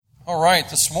All right,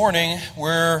 this morning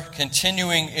we're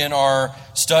continuing in our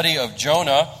study of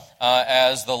Jonah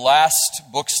as the last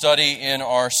book study in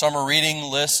our summer reading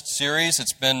list series.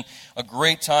 It's been a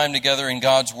great time together in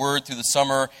God's Word through the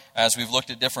summer as we've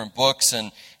looked at different books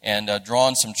and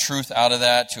drawn some truth out of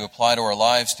that to apply to our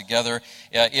lives together.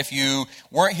 If you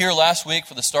weren't here last week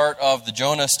for the start of the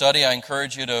Jonah study, I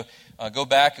encourage you to go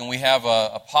back, and we have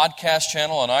a podcast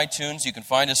channel on iTunes. You can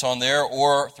find us on there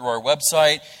or through our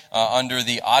website under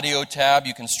the audio tab.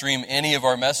 You can stream any of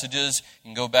our messages. You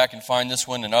can go back and find this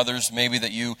one and others maybe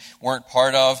that you weren't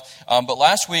part of. But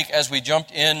last week, as we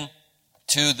jumped in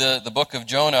to the book of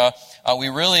Jonah, we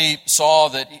really saw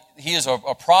that he is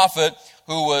a prophet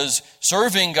who was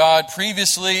serving God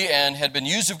previously and had been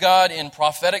used of God in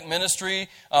prophetic ministry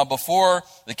before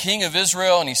the king of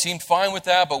Israel, and he seemed fine with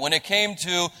that. But when it came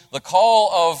to the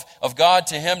call of God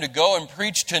to him to go and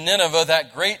preach to Nineveh,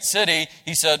 that great city,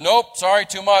 he said, nope, sorry,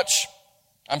 too much.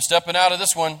 I'm stepping out of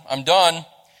this one. I'm done.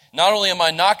 Not only am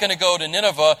I not going to go to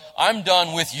Nineveh, I'm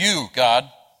done with you, God.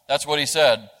 That's what he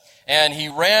said. And he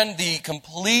ran the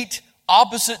complete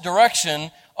opposite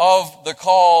direction of the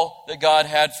call that God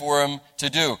had for him to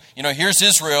do. You know, here's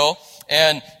Israel,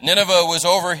 and Nineveh was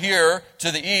over here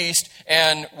to the east,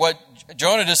 and what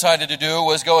Jonah decided to do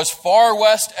was go as far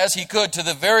west as he could to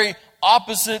the very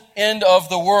opposite end of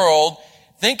the world,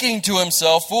 thinking to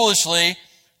himself foolishly,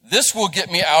 this will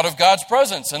get me out of God's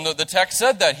presence. And the text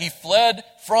said that. He fled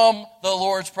from the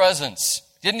Lord's presence.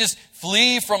 He didn't just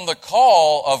flee from the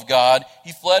call of God,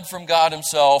 he fled from God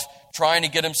himself, trying to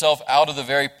get himself out of the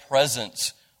very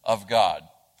presence of God.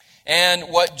 And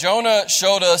what Jonah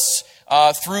showed us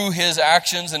through his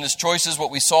actions and his choices,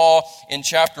 what we saw in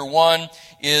chapter 1,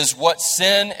 is what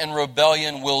sin and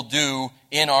rebellion will do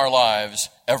in our lives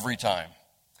every time.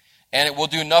 And it will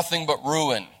do nothing but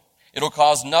ruin. It'll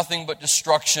cause nothing but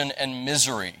destruction and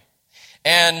misery.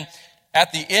 And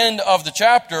at the end of the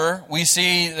chapter, we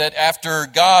see that after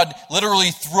God literally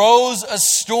throws a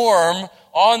storm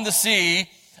on the sea,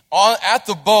 at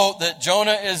the boat that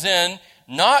Jonah is in,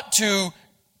 not to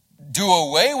do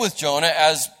away with Jonah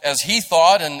as he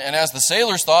thought and as the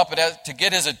sailors thought, but to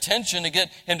get his attention, to get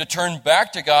him to turn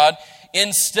back to God,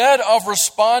 instead of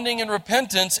responding in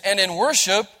repentance and in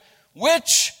worship,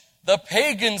 which the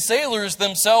pagan sailors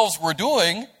themselves were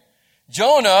doing,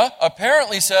 Jonah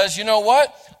apparently says, you know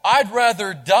what? I'd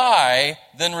rather die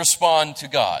than respond to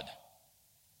God.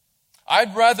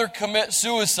 I'd rather commit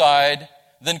suicide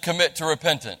than commit to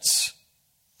repentance.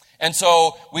 And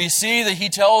so we see that he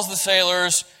tells the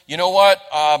sailors, you know what,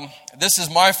 this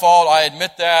is my fault, I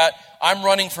admit that. I'm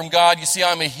running from God. You see,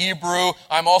 I'm a Hebrew.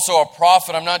 I'm also a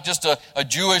prophet. I'm not just a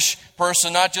Jewish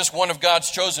person, not just one of God's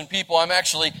chosen people. I'm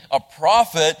actually a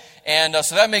prophet. And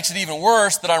so that makes it even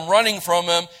worse that I'm running from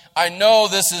him. I know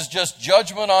this is just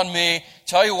judgment on me.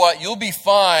 Tell you what, you'll be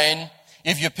fine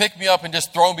if you pick me up and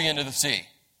just throw me into the sea.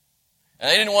 And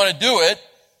they didn't want to do it.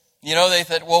 You know, they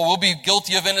thought, well, we'll be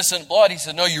guilty of innocent blood. He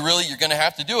said, no, you're going to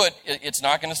have to do it. It's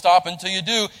not going to stop until you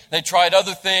do. They tried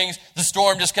other things. The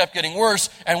storm just kept getting worse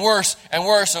and worse and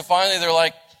worse. So finally they're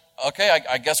like, okay,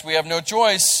 I guess we have no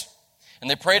choice. And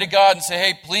they pray to God and say,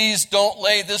 hey, please don't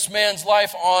lay this man's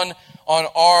life on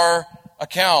our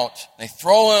account. They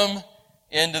throw him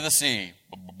into the sea.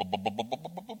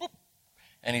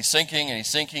 And he's sinking and he's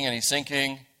sinking and he's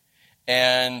sinking.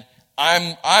 And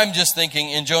I'm just thinking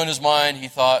in Jonah's mind, he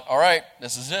thought, all right,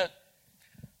 this is it.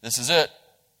 This is it.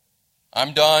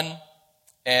 I'm done,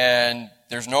 and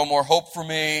there's no more hope for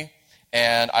me,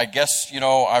 and I guess,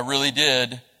 I really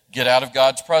did get out of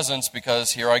God's presence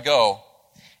because here I go.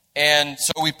 And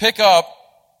so we pick up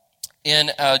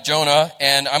in Jonah,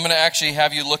 and I'm going to actually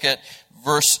have you look at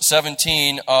verse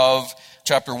 17 of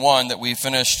chapter 1 that we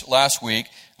finished last week,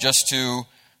 just to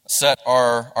set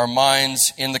our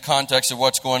minds in the context of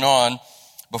what's going on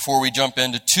before we jump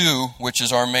into 2, which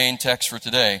is our main text for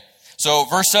today. So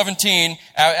verse 17,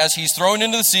 as he's thrown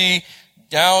into the sea,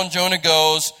 down Jonah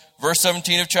goes. Verse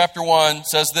 17 of chapter 1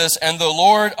 says this, and the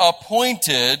Lord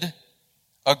appointed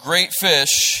a great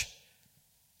fish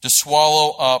to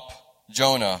swallow up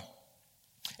Jonah.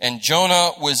 And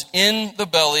Jonah was in the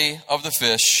belly of the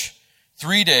fish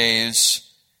 3 days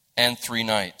and 3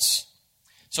 nights.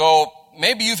 So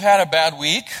maybe you've had a bad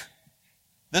week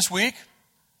this week.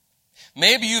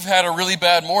 Maybe you've had a really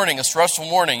bad morning, a stressful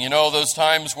morning. You know, those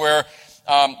times where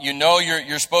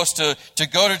you're supposed to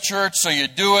go to church, so you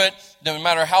do it. No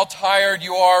matter how tired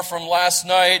you are from last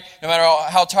night, no matter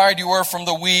how tired you were from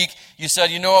the week, you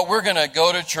said, you know what, we're going to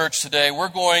go to church today. We're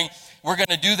going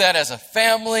to do that as a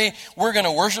family. We're going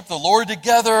to worship the Lord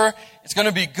together. It's going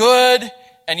to be good.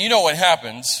 And you know what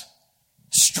happens?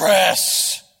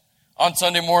 Stress. On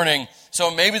Sunday morning, So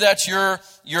maybe that's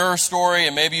your story,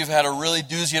 and maybe you've had a really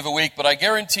doozy of a week, but I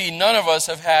guarantee none of us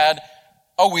have had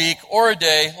a week or a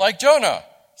day like Jonah.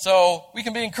 So we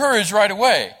can be encouraged right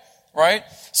away, right?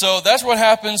 So that's what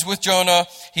happens with Jonah.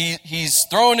 He's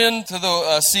thrown into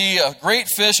the sea, a great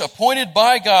fish appointed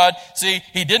by God. See,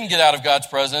 he didn't get out of God's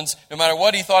presence. No matter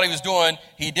what he thought he was doing,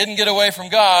 he didn't get away from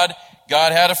God.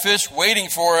 God had a fish waiting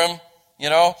for him,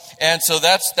 And so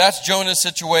that's Jonah's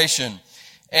situation.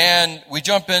 And we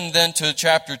jump in then to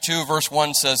chapter 2, verse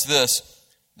 1 says this: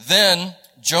 Then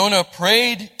Jonah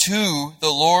prayed to the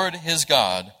Lord his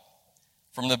God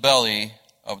from the belly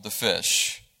of the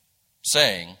fish,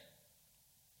 saying,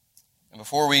 and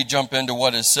before we jump into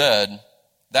what is said,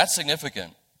 that's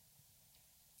significant.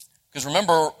 Because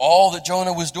remember all that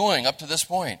Jonah was doing up to this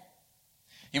point.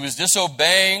 He was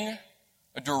disobeying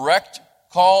a direct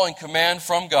call and command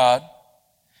from God.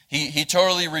 He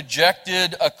totally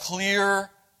rejected a clear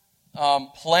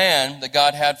plan that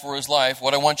God had for his life.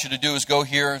 What I want you to do is go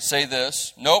here and say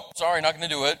this. Nope, sorry, not going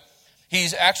to do it.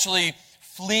 He's actually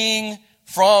fleeing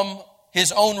from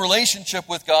his own relationship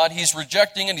with God. He's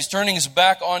rejecting and he's turning his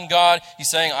back on God. He's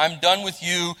saying, I'm done with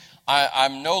you.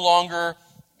 I'm no longer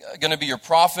going to be your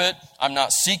prophet. I'm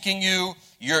not seeking you.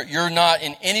 You're not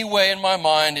in any way in my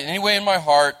mind, in any way in my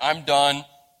heart. I'm done.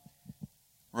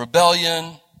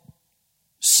 Rebellion,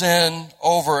 sin,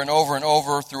 over and over and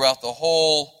over throughout the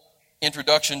whole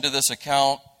introduction to this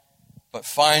account. But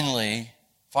finally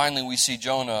we see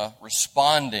Jonah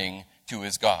responding to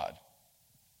his God.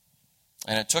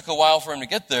 And it took a while for him to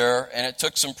get there, and it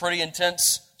took some pretty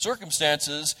intense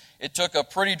circumstances. It took a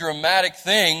pretty dramatic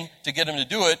thing to get him to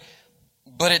do it,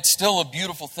 but it's still a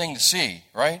beautiful thing to see,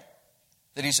 right?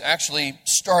 That he's actually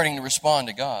starting to respond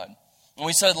to God. And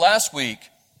we said last week,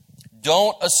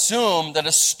 don't assume that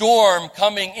a storm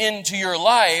coming into your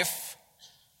life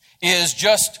is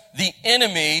just the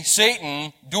enemy,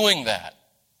 Satan, doing that.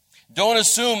 Don't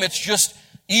assume it's just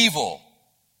evil.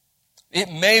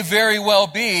 It may very well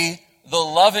be the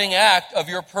loving act of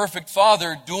your perfect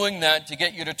Father doing that to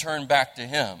get you to turn back to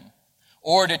Him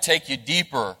or to take you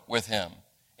deeper with Him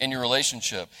in your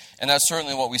relationship. And that's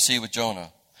certainly what we see with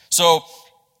Jonah. So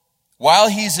while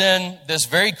he's in this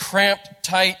very cramped,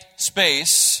 tight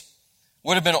space,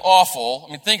 would have been awful.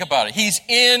 I mean, think about it. He's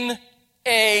in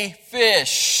a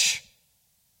fish.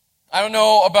 I don't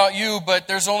know about you, but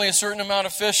there's only a certain amount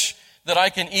of fish that I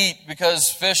can eat because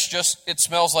fish it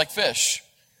smells like fish.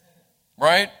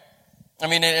 Right? I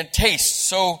mean, it tastes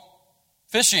so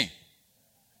fishy.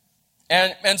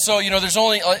 And so, there's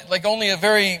only a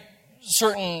very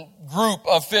certain group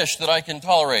of fish that I can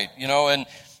tolerate,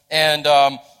 and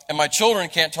my children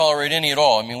can't tolerate any at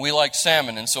all. I mean, we like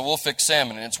salmon, and so we'll fix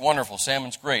salmon, and it's wonderful.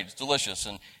 Salmon's great. It's delicious.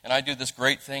 And I do this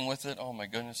great thing with it. Oh, my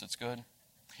goodness, it's good.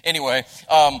 Anyway,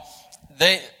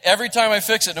 every time I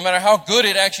fix it, no matter how good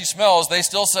it actually smells, they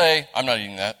still say, I'm not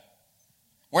eating that.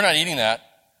 We're not eating that.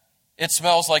 It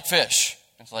smells like fish.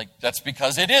 It's like, that's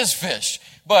because it is fish.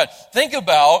 But think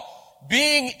about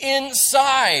being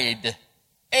inside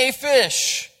a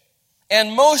fish.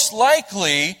 And most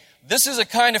likely, this is a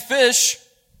kind of fish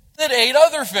that ate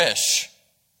other fish.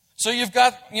 So you've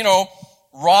got,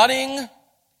 rotting,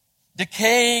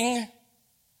 decaying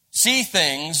sea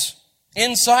things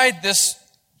inside this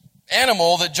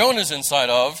animal that Jonah's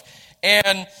inside of.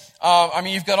 And,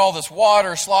 you've got all this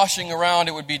water sloshing around.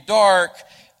 It would be dark,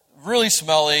 really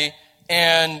smelly.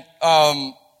 And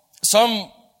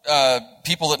some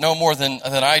people that know more than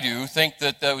I do think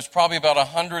that was probably about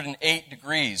 108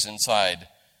 degrees inside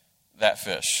that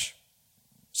fish.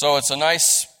 So it's a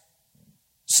nice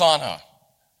sauna,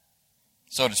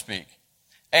 so to speak.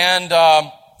 And,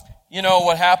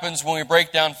 what happens when we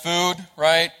break down food,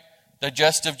 right?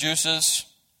 Digestive juices.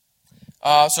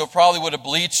 So it probably would have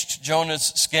bleached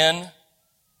Jonah's skin,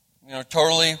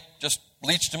 totally just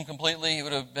bleached him completely. He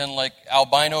would have been like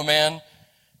albino man.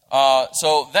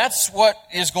 So that's what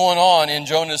is going on in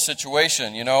Jonah's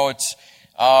situation.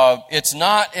 It's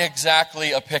not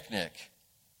exactly a picnic.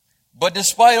 But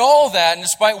despite all of that, and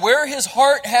despite where his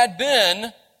heart had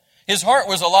been, his heart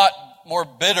was a lot more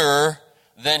bitter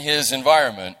than his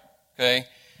environment. Okay?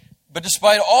 But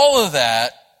despite all of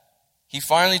that, he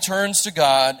finally turns to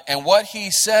God, and what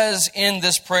he says in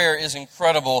this prayer is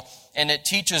incredible, and it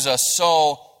teaches us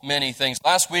so many things.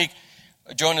 Last week,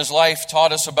 Jonah's life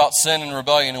taught us about sin and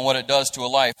rebellion and what it does to a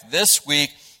life. This week,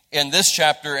 in this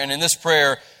chapter and in this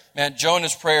prayer,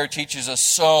 Jonah's prayer teaches us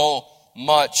so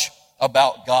much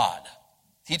about God.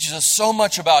 It teaches us so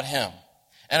much about Him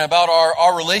and about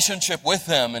our relationship with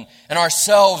Him and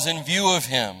ourselves in view of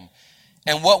Him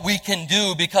and what we can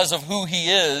do because of who He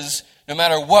is, no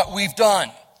matter what we've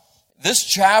done. this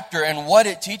chapter and what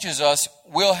it teaches us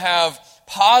will have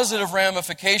positive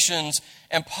ramifications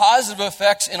and positive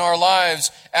effects in our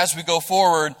lives as we go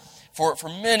forward for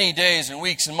many days and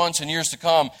weeks and months and years to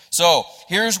come. So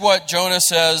here's what Jonah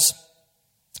says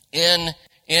in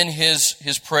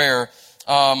his prayer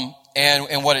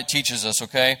and what it teaches us,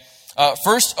 okay?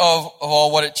 First of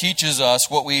all, what it teaches us,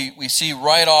 what we see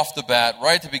right off the bat,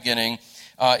 right at the beginning,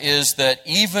 is that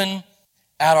even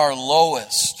at our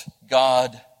lowest,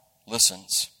 God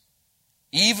listens.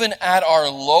 Even at our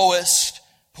lowest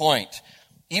point,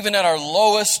 even at our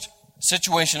lowest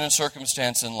situation and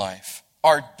circumstance in life,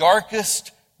 our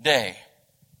darkest day,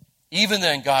 even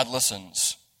then God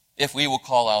listens if we will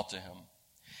call out to Him.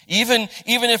 Even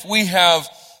if we have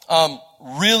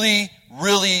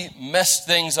really messed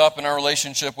things up in our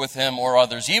relationship with Him or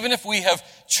others, even if we have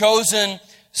chosen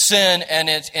sin and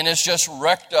it's just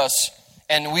wrecked us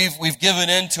and we've given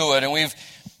into it and we've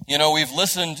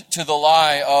listened to the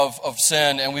lie of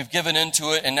sin and we've given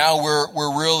into it and now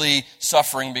we're really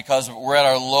suffering because of it. We're at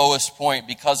our lowest point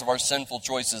because of our sinful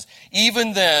choices.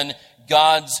 Even then,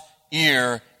 God's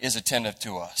ear is attentive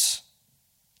to us.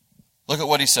 Look at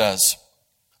what He says.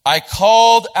 I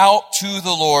called out to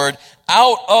the Lord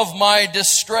out of my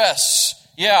distress.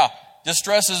 Yeah,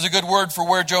 distress is a good word for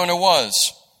where Jonah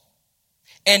was.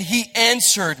 And He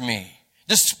answered me.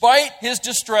 Despite his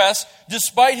distress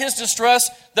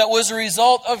that was a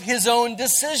result of his own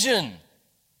decision.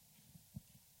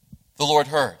 The Lord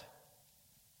heard,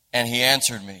 and He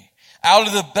answered me. Out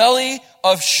of the belly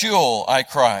of Sheol I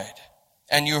cried,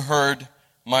 and you heard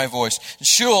my voice.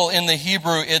 Sheol in the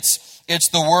Hebrew, it's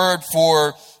the word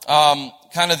for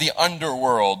kind of the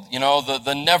underworld,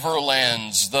 the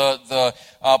Neverlands, the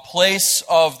place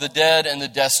of the dead and the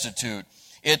destitute.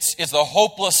 It's a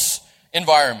hopeless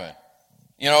environment.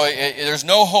 There's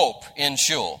no hope in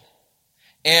Sheol.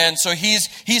 And so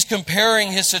he's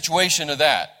comparing his situation to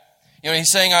that.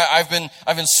 He's saying, I've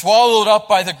been swallowed up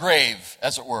by the grave,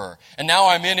 as it were, and now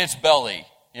I'm in its belly,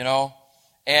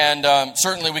 And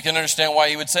certainly we can understand why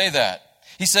he would say that.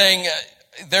 He's saying,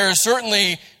 there is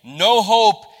certainly no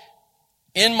hope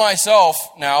in myself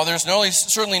now. There's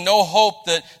certainly no hope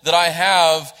that I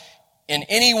have in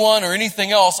anyone or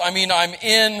anything else. I mean, I'm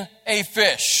in a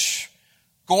fish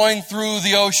going through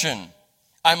the ocean.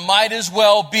 I might as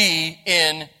well be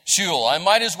in Sheol. I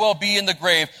might as well be in the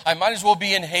grave. I might as well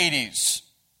be in Hades.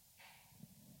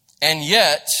 And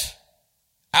yet,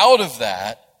 out of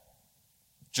that,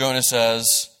 Jonah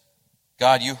says,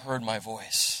 God, you heard my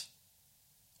voice.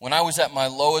 When I was at my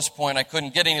lowest point, I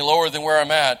couldn't get any lower than where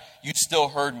I'm at, you still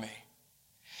heard me.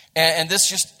 And this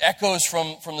just echoes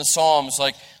from the Psalms,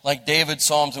 like David's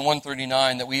Psalms in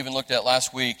 139 that we even looked at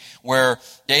last week, where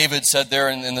David said there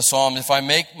in the Psalm, if I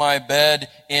make my bed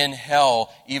in hell,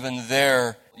 even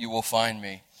there you will find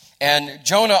me. And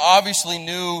Jonah obviously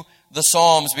knew the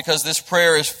Psalms because this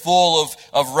prayer is full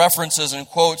of references and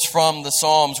quotes from the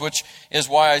Psalms, which is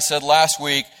why I said last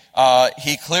week,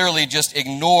 he clearly just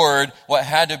ignored what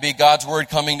had to be God's word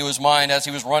coming to his mind as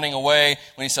he was running away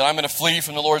when he said, I'm going to flee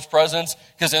from the Lord's presence.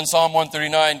 Because in Psalm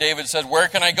 139, David said, where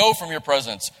can I go from your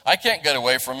presence? I can't get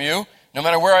away from you. No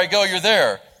matter where I go, you're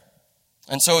there.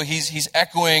 And so he's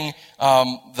echoing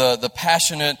the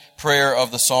passionate prayer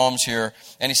of the Psalms here.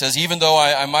 And he says, even though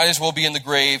I might as well be in the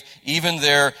grave, even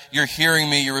there, you're hearing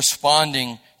me, you're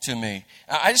responding to me.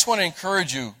 I just want to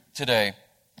encourage you today,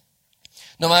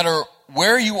 no matter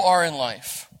where you are in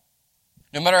life,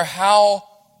 no matter how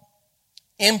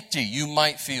empty you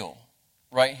might feel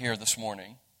right here this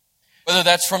morning, whether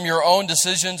that's from your own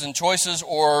decisions and choices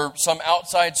or some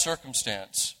outside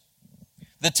circumstance,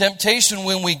 the temptation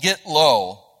when we get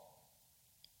low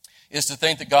is to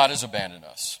think that God has abandoned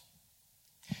us.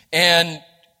 And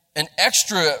an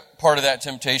extra part of that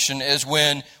temptation is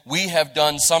when we have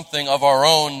done something of our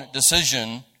own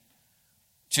decision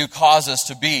to cause us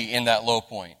to be in that low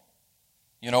point.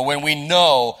 When we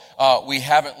know we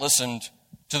haven't listened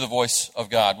to the voice of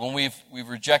God, when we've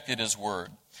rejected His word,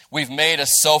 we've made a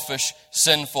selfish,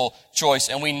 sinful choice,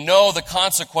 and we know the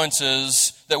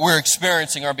consequences that we're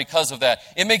experiencing are because of that.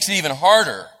 It makes it even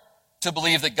harder to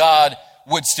believe that God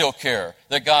would still care,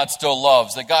 that God still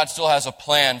loves, that God still has a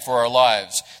plan for our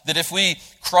lives, that if we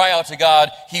cry out to God,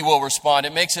 He will respond.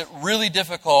 It makes it really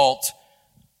difficult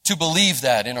to believe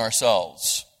that in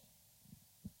ourselves.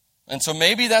 And so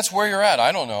maybe that's where you're at.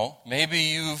 I don't know. Maybe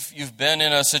you've been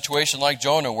in a situation like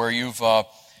Jonah where you've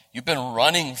been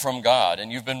running from God, and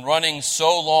you've been running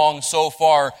so long, so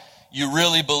far, you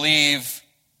really believe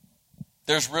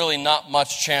there's really not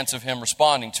much chance of him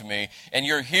responding to me. And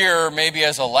you're here maybe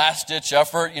as a last-ditch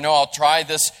effort. I'll try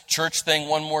this church thing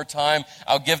one more time.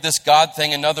 I'll give this God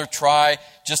thing another try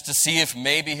just to see if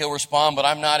maybe he'll respond, but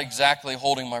I'm not exactly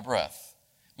holding my breath.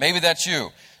 Maybe that's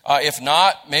you. If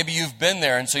not, maybe you've been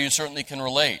there, and so you certainly can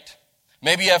relate.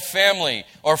 Maybe you have family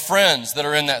or friends that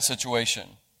are in that situation,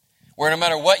 where no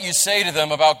matter what you say to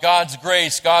them about God's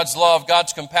grace, God's love,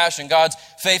 God's compassion, God's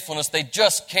faithfulness, they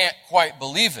just can't quite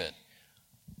believe it.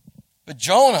 But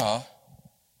Jonah,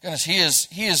 goodness, he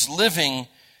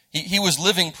was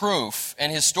living proof,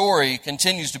 and his story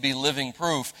continues to be living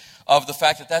proof of the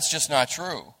fact that that's just not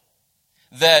true.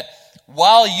 That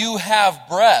while you have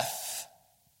breath,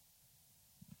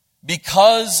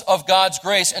 because of God's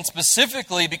grace, and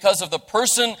specifically because of the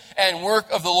person and work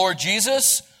of the Lord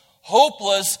Jesus,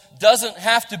 hopeless doesn't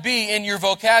have to be in your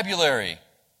vocabulary.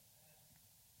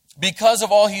 Because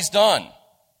of all he's done.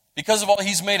 Because of all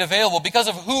he's made available. Because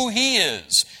of who he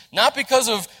is. Not because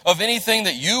of anything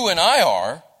that you and I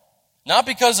are. Not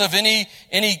because of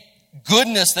any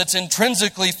goodness that's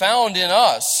intrinsically found in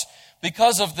us.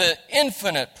 Because of the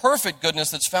infinite, perfect goodness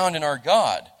that's found in our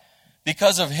God.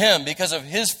 Because of him, because of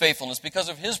his faithfulness, because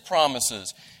of his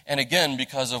promises. And again,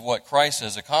 because of what Christ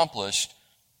has accomplished.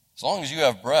 As long as you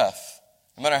have breath,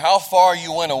 no matter how far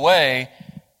you went away,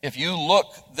 if you look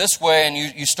this way and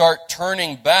you start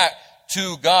turning back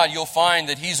to God, you'll find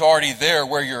that he's already there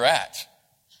where you're at.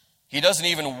 He doesn't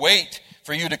even wait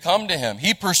for you to come to him.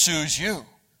 He pursues you.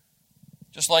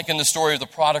 Just like in the story of the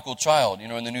prodigal child,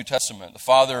 in the New Testament. The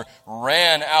father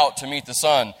ran out to meet the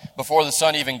son before the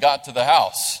son even got to the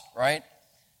house, right?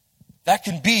 That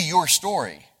can be your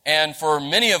story. And for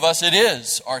many of us, it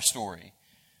is our story.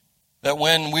 That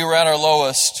when we were at our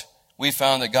lowest, we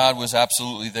found that God was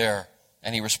absolutely there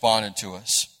and he responded to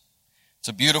us. It's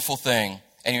a beautiful thing,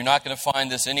 and you're not going to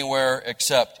find this anywhere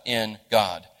except in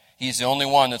God. He's the only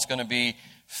one that's going to be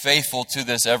faithful to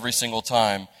this every single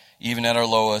time. Even at our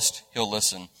lowest, he'll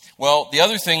listen. Well, the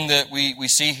other thing that we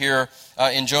see here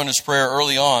in Jonah's prayer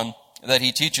early on that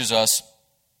he teaches us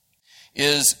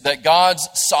is that God's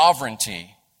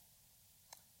sovereignty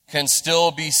can still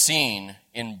be seen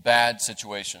in bad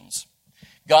situations.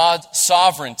 God's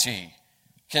sovereignty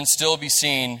can still be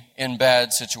seen in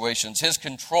bad situations. His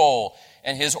control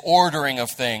and his ordering of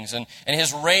things and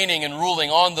his reigning and ruling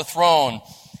on the throne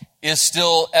is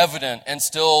still evident and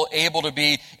still able to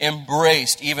be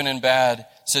embraced even in bad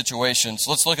situations.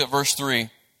 Let's look at verse 3.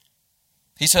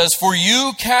 He says, "For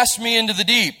you cast me into the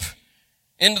deep,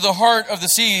 into the heart of the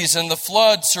seas, and the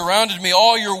flood surrounded me.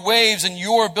 All your waves and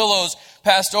your billows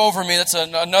passed over me." That's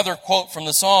another quote from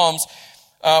the Psalms.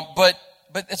 But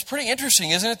it's pretty interesting,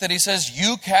 isn't it, that he says,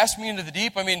 "You cast me into the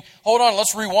deep"? I mean, hold on,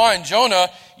 let's rewind. Jonah,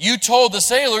 you told the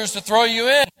sailors to throw you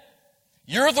in.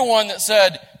 You're the one that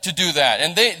said to do that.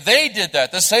 And they did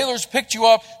that. The sailors picked you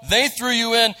up. They threw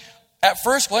you in. At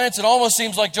first glance, it almost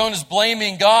seems like Jonah's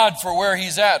blaming God for where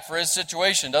he's at, for his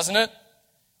situation, doesn't it?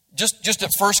 Just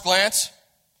at first glance.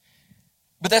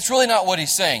 But that's really not what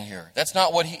he's saying here. That's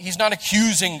not what he's not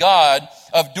accusing God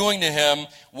of doing to him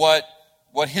what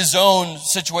his own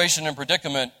situation and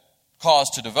predicament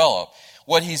caused to develop.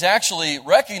 What he's actually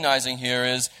recognizing here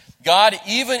is, God,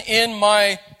 even in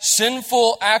my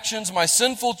sinful actions, my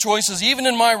sinful choices, even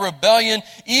in my rebellion,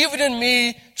 even in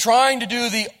me trying to do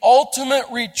the ultimate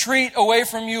retreat away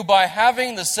from you by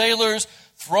having the sailors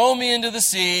throw me into the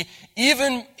sea,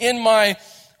 even in my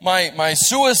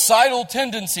suicidal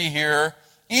tendency here,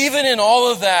 even in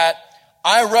all of that,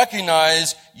 I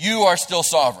recognize you are still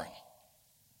sovereign.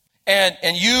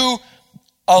 And you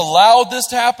allowed this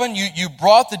to happen. You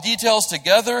brought the details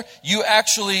together. You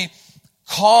actually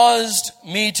caused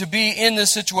me to be in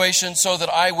this situation so that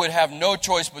I would have no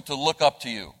choice but to look up to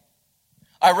you.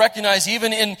 I recognize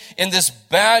even in this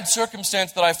bad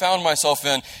circumstance that I found myself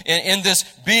in this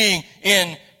being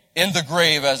in the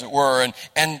grave, as it were,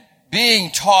 and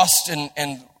being tossed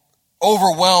and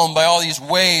overwhelmed by all these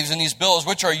waves and these billows,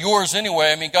 which are yours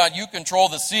anyway. I mean, God, you control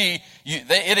the sea.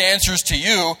 It answers to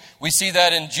you. We see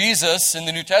that in Jesus in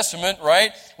the New Testament,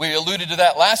 right? We alluded to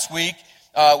that last week.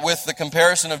 With the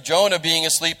comparison of Jonah being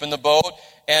asleep in the boat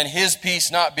and his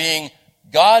peace not being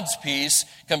God's peace,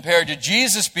 compared to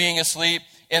Jesus being asleep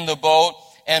in the boat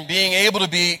and being able to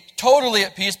be totally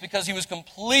at peace because he was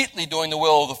completely doing the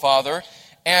will of the Father.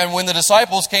 And when the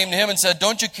disciples came to him and said,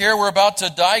 "Don't you care? We're about to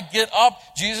die. Get up.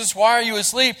 Jesus, why are you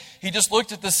asleep?" He just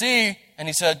looked at the sea and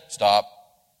he said, "Stop."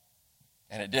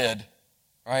 And it did,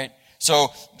 right?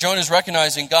 So Jonah's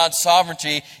recognizing God's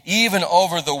sovereignty even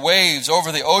over the waves,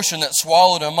 over the ocean that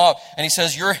swallowed him up. And he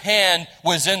says, your hand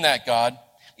was in that, God.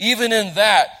 Even in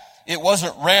that, it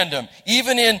wasn't random.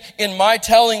 Even in my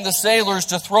telling the sailors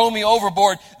to throw me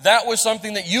overboard, that was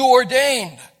something that you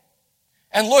ordained.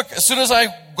 And look, as soon as I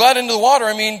got into the water,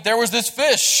 there was this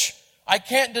fish. I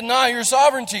can't deny your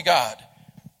sovereignty, God.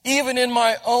 Even in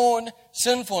my own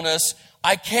sinfulness,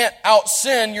 I can't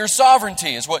out-sin your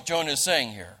sovereignty, is what Jonah is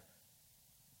saying here.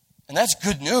 And that's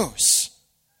good news.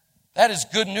 That is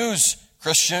good news,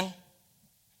 Christian,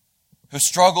 who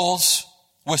struggles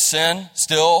with sin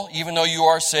still, even though you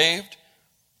are saved.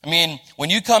 When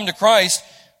you come to Christ,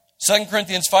 2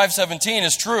 Corinthians 5:17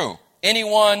 is true.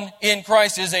 Anyone in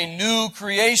Christ is a new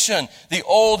creation. The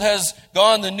old has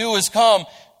gone, the new has come.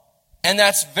 And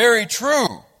that's very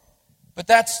true. But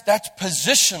that's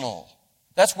positional.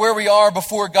 That's where we are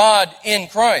before God in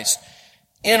Christ.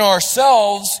 In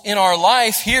ourselves, in our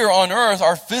life here on earth,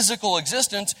 our physical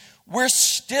existence, we're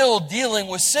still dealing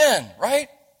with sin, right?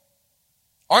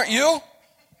 Aren't you?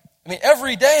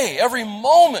 Every day, every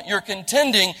moment, you're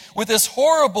contending with this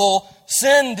horrible,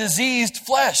 sin-diseased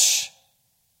flesh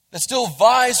that still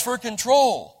vies for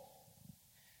control.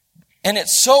 And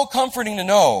it's so comforting to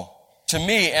know, to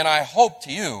me, and I hope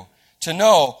to you, to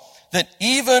know that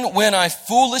even when I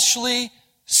foolishly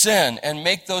sin and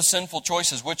make those sinful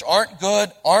choices, which aren't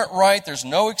good, aren't right, there's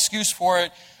no excuse for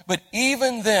it, but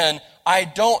even then, I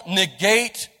don't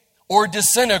negate or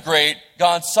disintegrate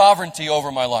God's sovereignty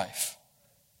over my life,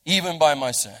 even by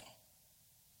my sin.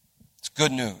 It's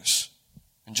good news.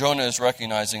 And Jonah is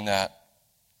recognizing that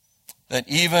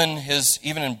even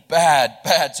in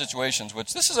bad situations,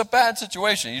 which this is a bad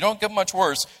situation. You don't get much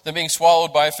worse than being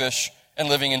swallowed by a fish and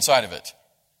living inside of it.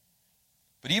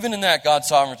 But even in that, God's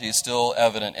sovereignty is still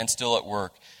evident and still at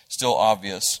work, still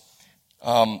obvious.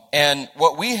 And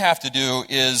what we have to do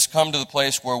is come to the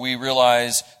place where we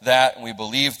realize that, and we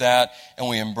believe that, and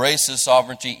we embrace His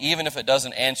sovereignty, even if it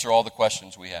doesn't answer all the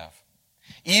questions we have.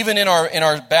 Even in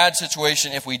our bad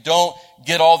situation, if we don't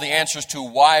get all the answers to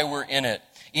why we're in it,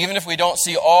 even if we don't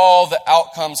see all the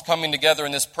outcomes coming together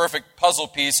in this perfect puzzle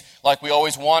piece like we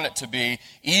always want it to be,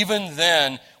 even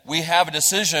then we have a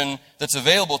decision that's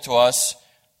available to us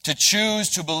to choose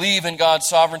to believe in God's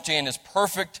sovereignty and His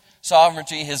perfect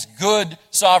sovereignty, His good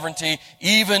sovereignty,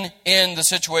 even in the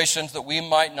situations that we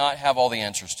might not have all the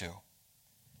answers to.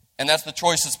 And that's the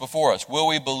choice that's before us. Will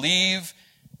we believe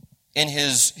in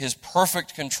His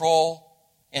perfect control,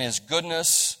 in His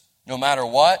goodness, no matter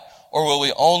what? Or will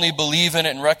we only believe in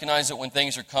it and recognize it when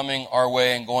things are coming our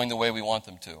way and going the way we want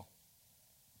them to?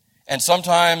 And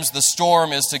sometimes the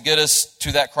storm is to get us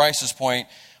to that crisis point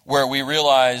where we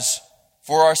realize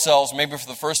for ourselves, maybe for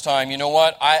the first time, you know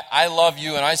what? I love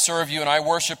you and I serve you and I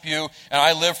worship you and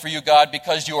I live for you, God,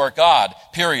 because you are God,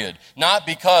 period. Not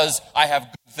because I have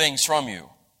good things from you.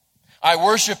 I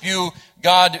worship you,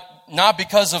 God, not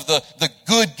because of the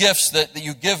good gifts that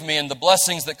you give me and the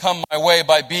blessings that come my way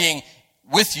by being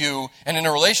with you and in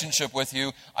a relationship with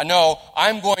you. I know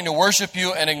I'm going to worship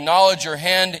you and acknowledge your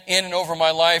hand in and over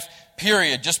my life,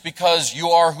 period, just because you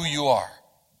are who you are.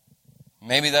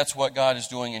 Maybe that's what God is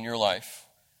doing in your life,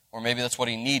 or maybe that's what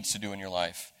He needs to do in your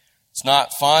life. It's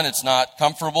not fun, it's not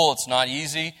comfortable, it's not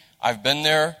easy. I've been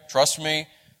there, trust me.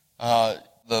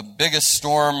 The biggest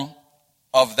storm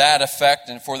of that effect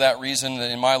and for that reason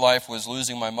in my life was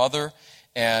losing my mother,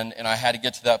 and I had to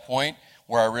get to that point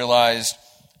where I realized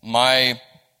my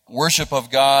worship of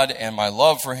God and my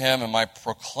love for Him and my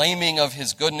proclaiming of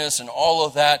His goodness and all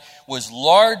of that was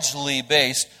largely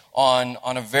based on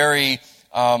a very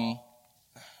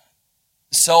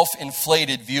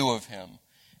self-inflated view of Him.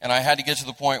 And I had to get to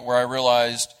the point where I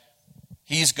realized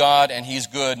He's God and He's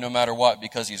good no matter what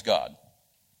because He's God.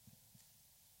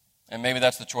 And maybe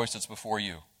that's the choice that's before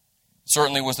you.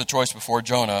 Certainly was the choice before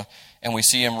Jonah, and we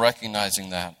see him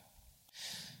recognizing that.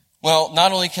 Well,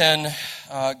 not only can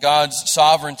God's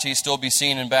sovereignty still be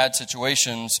seen in bad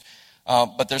situations,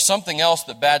 but there's something else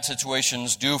that bad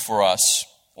situations do for us,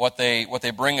 what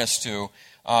they bring us to,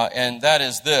 and that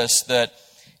is this,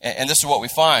 and this is what we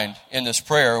find in this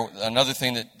prayer. Another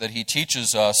thing that he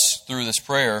teaches us through this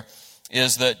prayer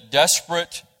is that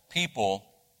desperate people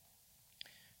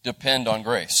depend on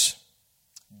grace.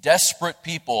 Desperate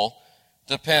people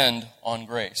depend on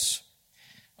grace.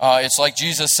 It's like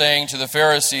Jesus saying to the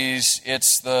Pharisees,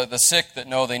 it's the sick that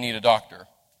know they need a doctor.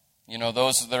 You know,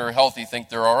 those that are healthy think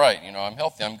they're all right. You know, I'm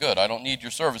healthy, I'm good. I don't need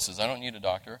your services. I don't need a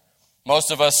doctor.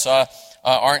 Most of us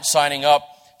aren't signing up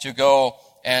to go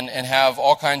and have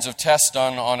all kinds of tests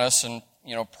done on us and,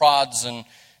 you know, prods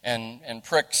and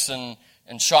pricks and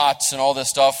shots and all this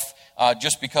stuff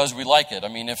just because we like it. I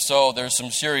mean, if so, there's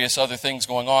some serious other things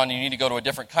going on. You need to go to a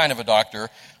different kind of a doctor.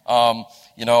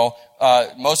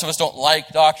 Most of us don't like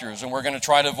doctors, and we're going to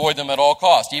try to avoid them at all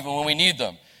costs, even when we need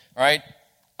them. right?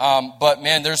 But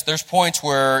man, there's points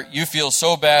where you feel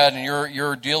so bad and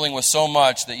you're dealing with so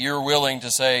much that you're willing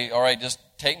to say, all right, just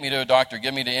take me to a doctor,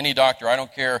 give me to any doctor, I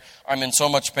don't care. I'm in so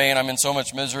much pain, I'm in so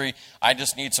much misery, I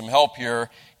just need some help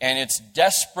here. And it's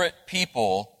desperate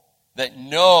people that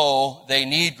know they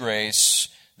need grace,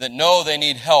 that know they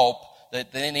need help,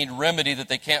 that they need remedy that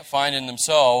they can't find in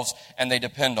themselves, and they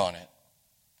depend on it.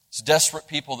 It's desperate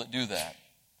people that do that.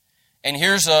 And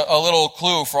here's a little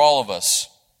clue for all of us.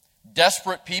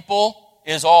 Desperate people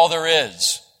is all there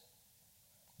is.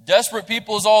 Desperate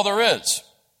people is all there is.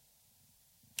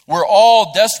 We're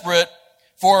all desperate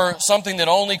for something that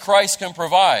only Christ can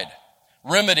provide.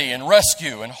 Remedy and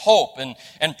rescue and hope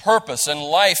and purpose and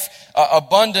life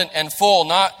abundant and full,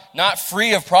 not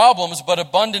free of problems, but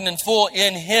abundant and full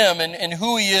in Him and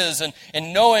who He is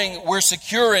and knowing we're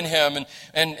secure in Him.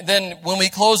 And then when we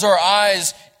close our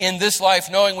eyes in this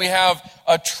life, knowing we have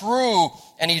a true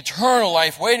and eternal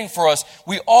life waiting for us,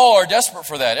 we all are desperate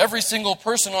for that. Every single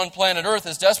person on planet Earth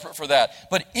is desperate for that.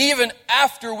 But even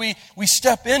after we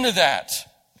step into that,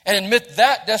 and admit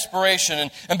that desperation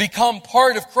and become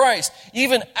part of Christ,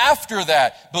 even after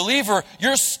that, believer,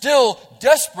 you're still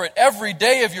desperate every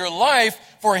day of your life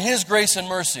for His grace and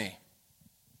mercy.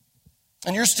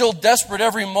 And you're still desperate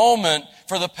every moment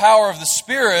for the power of the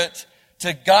Spirit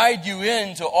to guide you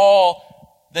into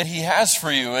all that He has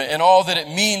for you and all that it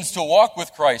means to walk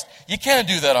with Christ. You can't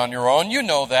do that on your own. You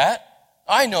know that.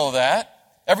 I know that.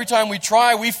 Every time we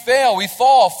try, we fail. We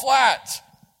fall flat.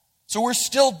 So we're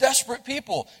still desperate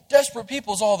people. Desperate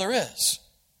people is all there is.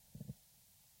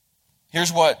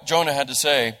 Here's what Jonah had to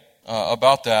say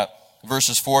about that,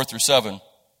 verses 4 through 7.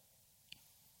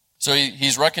 So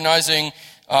he's recognizing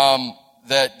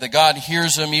that God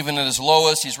hears him even at his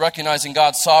lowest. He's recognizing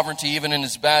God's sovereignty even in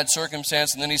his bad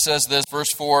circumstance. And then he says this,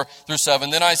 verse 4 through 7.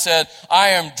 Then I said,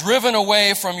 I am driven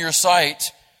away from your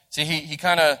sight. See, he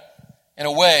kind of, in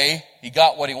a way, he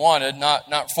got what he wanted,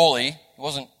 not fully. He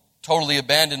wasn't totally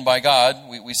abandoned by God.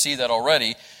 We see that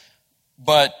already.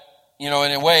 But, in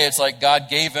a way, it's like God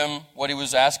gave him what he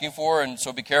was asking for, and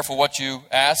so be careful what you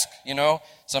ask,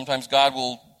 Sometimes God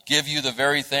will give you the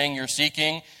very thing you're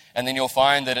seeking, and then you'll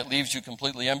find that it leaves you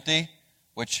completely empty,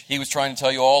 which He was trying to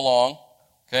tell you all along,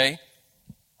 okay?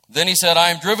 Then he said,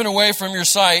 I am driven away from your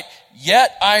sight,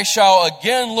 yet I shall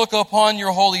again look upon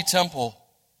your holy temple.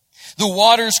 The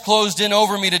waters closed in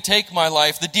over me to take my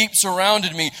life. The deep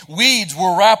surrounded me. Weeds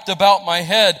were wrapped about my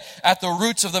head at the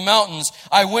roots of the mountains.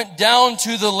 I went down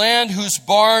to the land whose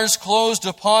bars closed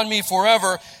upon me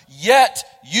forever. Yet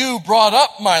you brought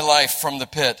up my life from the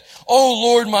pit. O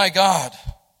Lord my God,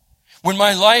 when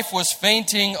my life was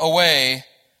fainting away,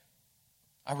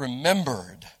 I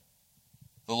remembered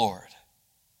the Lord.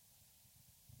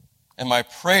 And my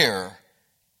prayer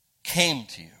came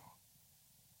to you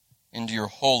into your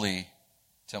holy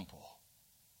temple.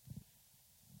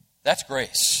 That's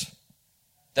grace.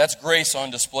 That's grace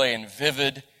on display in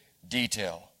vivid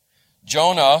detail.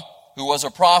 Jonah, who was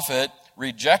a prophet,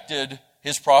 rejected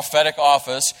his prophetic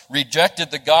office,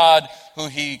 rejected the God who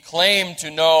he claimed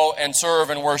to know and serve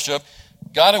and worship,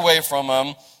 got away from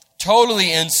him,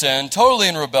 totally in sin, totally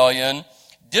in rebellion,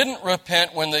 didn't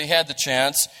repent when they had the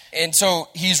chance. And so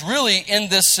he's really in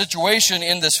this situation,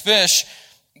 in this fish,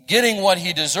 getting what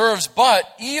he deserves, but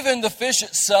even the fish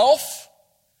itself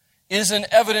is an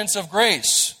evidence of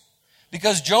grace.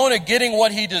 Because Jonah getting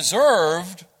what he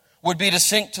deserved would be to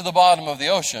sink to the bottom of the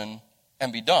ocean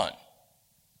and be done.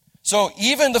 So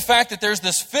even the fact that there's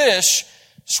this fish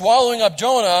swallowing up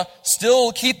Jonah,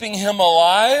 still keeping him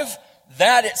alive,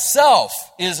 that itself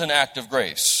is an act of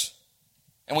grace.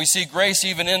 And we see grace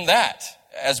even in that.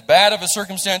 As bad of a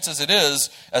circumstance as it is,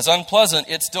 as unpleasant,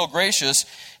 it's still gracious.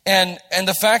 And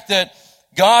the fact that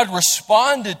God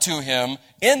responded to him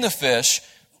in the fish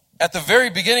at the very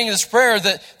beginning of this prayer,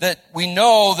 that we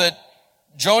know that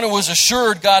Jonah was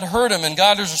assured God heard him and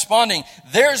God is responding.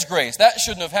 There's grace. That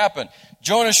shouldn't have happened.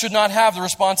 Jonah should not have the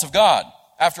response of God.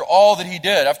 After all that he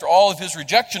did, after all of his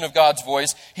rejection of God's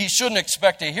voice, he shouldn't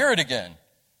expect to hear it again.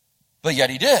 But yet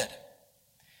he did.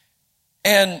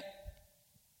 And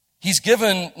he's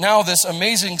given now this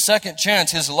amazing second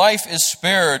chance. His life is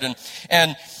spared.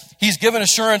 And he's given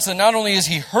assurance that not only is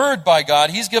he heard by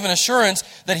God, he's given assurance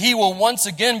that he will once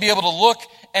again be able to look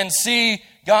and see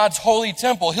God's holy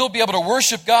temple. He'll be able to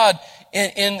worship God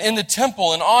in the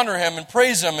temple and honor Him and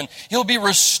praise Him. And he'll be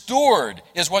restored,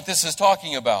 is what this is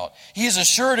talking about. He's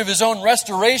assured of his own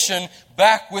restoration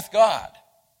back with God.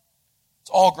 It's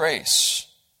all grace.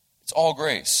 It's all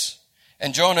grace.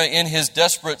 And Jonah, in his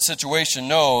desperate situation,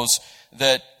 knows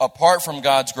that apart from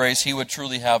God's grace, he would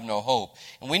truly have no hope.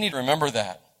 And we need to remember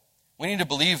that. We need to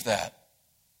believe that.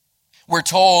 We're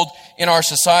told in our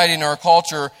society, in our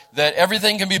culture, that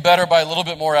everything can be better by a little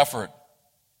bit more effort.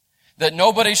 That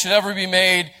nobody should ever be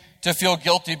made to feel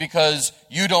guilty because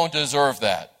you don't deserve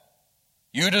that.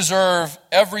 You deserve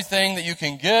everything that you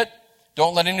can get.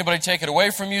 Don't let anybody take it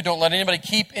away from you. Don't let anybody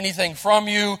keep anything from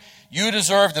you. You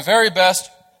deserve the very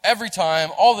best every time,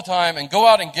 all the time, and go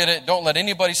out and get it. Don't let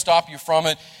anybody stop you from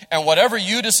it. And whatever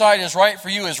you decide is right for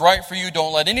you is right for you.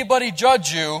 Don't let anybody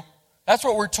judge you. That's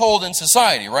what we're told in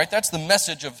society, right? That's the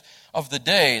message of the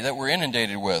day that we're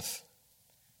inundated with.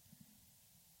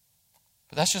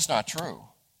 But that's just not true.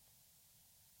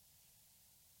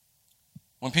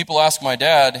 When people ask my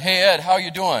dad, "Hey Ed, how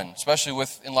you doing?" Especially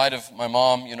in light of my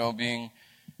mom, being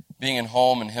in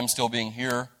home and him still being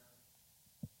here,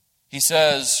 he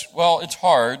says, "Well, it's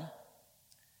hard,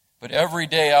 but every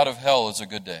day out of hell is a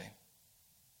good day."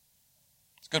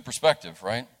 It's good perspective,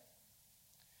 right?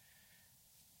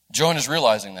 Jonah's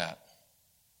realizing that.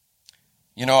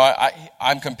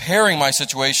 I'm comparing my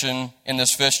situation in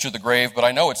this fish to the grave, but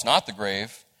I know it's not the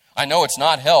grave. I know it's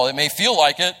not hell. It may feel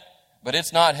like it, but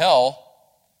it's not hell.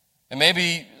 And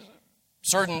maybe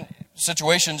certain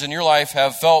situations in your life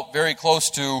have felt very close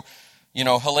to,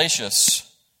 hellacious.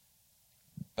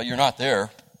 But you're not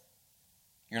there.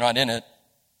 You're not in it.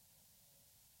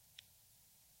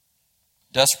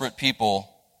 Desperate people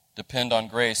depend on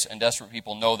grace, and desperate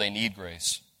people know they need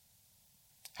grace.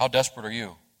 How desperate are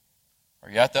you? Are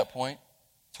you at that point?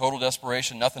 Total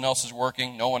desperation, nothing else is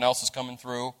working, no one else is coming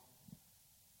through.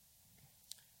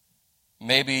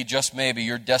 Maybe, just maybe,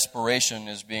 your desperation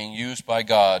is being used by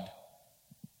God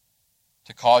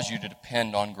to cause you to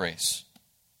depend on grace.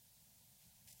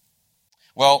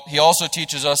 Well, he also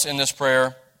teaches us in this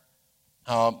prayer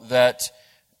that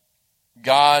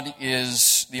God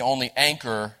is the only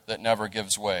anchor that never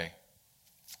gives way.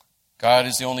 God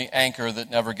is the only anchor that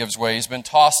never gives way. He's been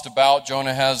tossed about.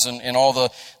 Jonah has in all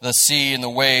the sea and the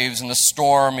waves and the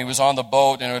storm. He was on the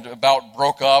boat and it about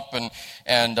broke up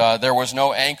and there was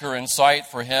no anchor in sight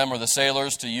for him or the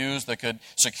sailors to use that could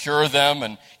secure them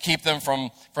and keep them from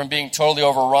being totally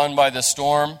overrun by the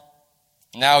storm.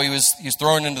 Now he's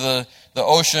thrown into the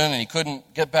ocean and he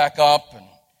couldn't get back up. And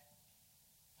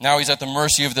now he's at the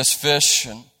mercy of this fish,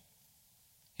 and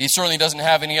he certainly doesn't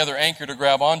have any other anchor to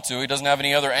grab onto. He doesn't have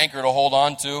any other anchor to hold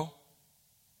on to.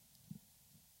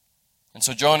 And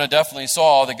so Jonah definitely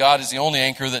saw that God is the only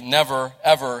anchor that never,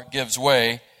 ever gives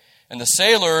way. And the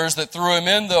sailors that threw him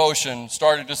in the ocean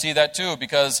started to see that too,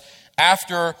 because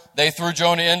after they threw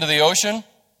Jonah into the ocean,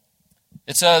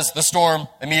 it says the storm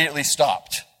immediately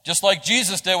stopped. Just like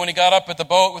Jesus did when he got up at the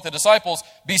boat with the disciples,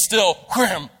 be still,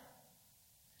 wham!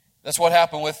 That's what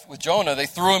happened with Jonah. They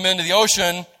threw him into the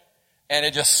ocean, and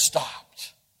it just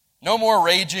stopped. No more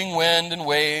raging wind and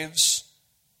waves.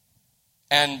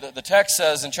 And the text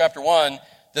says in chapter 1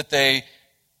 that they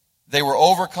were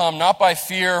overcome not by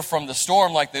fear from the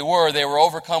storm like they were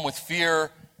overcome with fear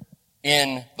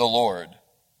in the Lord.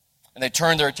 And they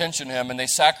turned their attention to him, and they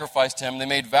sacrificed him, and they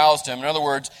made vows to him. In other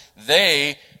words,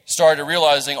 they started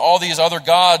realizing all these other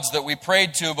gods that we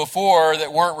prayed to before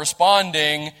that weren't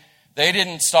responding, they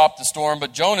didn't stop the storm,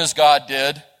 but Jonah's God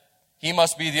did. He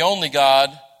must be the only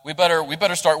God. We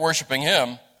better start worshiping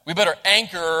him. We better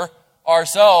anchor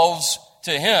ourselves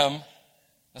to him.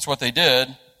 That's what they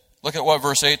did. Look at what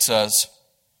verse 8 says.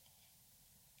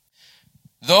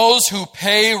 Those who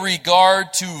pay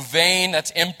regard to vain,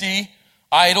 that's empty,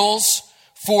 idols,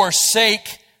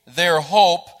 forsake their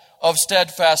hope of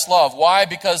steadfast love. Why?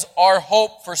 Because our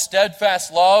hope for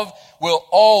steadfast love will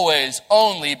always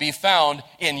only be found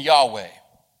in Yahweh.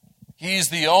 He's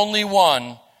the only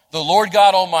one, the Lord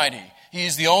God Almighty.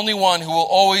 He's the only one who will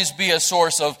always be a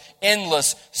source of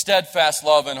endless, steadfast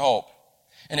love and hope.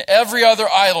 And every other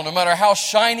idol, no matter how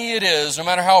shiny it is, no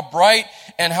matter how bright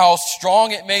and how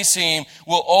strong it may seem,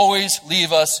 will always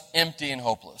leave us empty and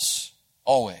hopeless.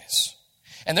 Always.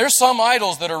 And there's some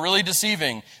idols that are really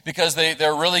deceiving because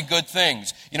they're really good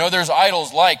things. There's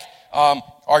idols like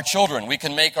our children. We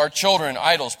can make our children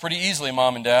idols pretty easily,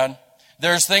 Mom and Dad.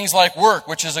 There's things like work,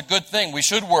 which is a good thing. We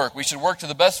should work. We should work to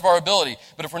the best of our ability.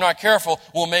 But if we're not careful,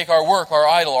 we'll make our work our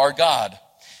idol, our God.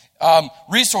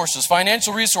 Resources,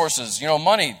 financial resources,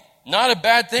 money, not a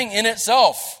bad thing in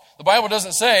itself. The Bible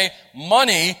doesn't say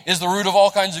money is the root of all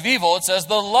kinds of evil. It says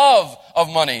the love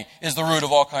of money is the root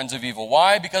of all kinds of evil.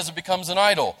 Why? Because it becomes an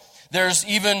idol. There's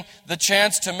even the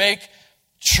chance to make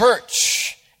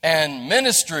church and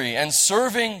ministry and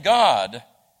serving God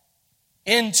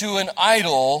into an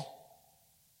idol,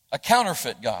 a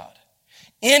counterfeit God.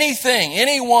 Anything,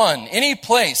 anyone, any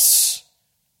place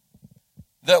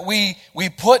that we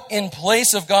put in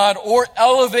place of God or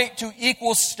elevate to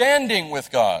equal standing with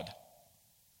God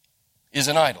is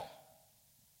an idol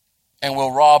and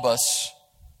will rob us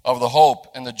of the hope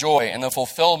and the joy and the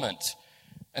fulfillment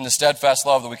and the steadfast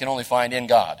love that we can only find in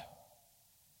God.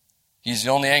 He's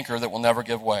the only anchor that will never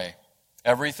give way.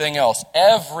 Everything else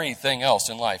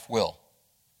in life will.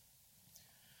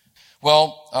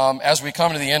 Well, as we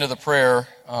come to the end of the prayer,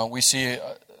 we see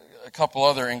a couple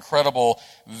other incredible,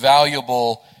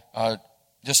 valuable,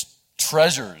 just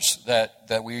treasures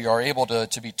that we are able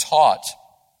to be taught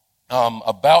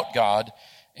about God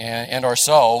and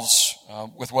ourselves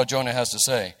with what Jonah has to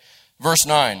say. Verse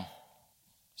 9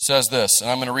 says this, and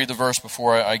I'm going to read the verse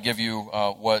before I give you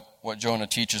what Jonah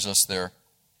teaches us there.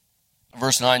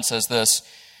 Verse 9 says this,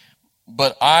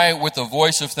 "But I, with the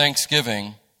voice of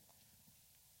thanksgiving,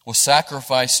 will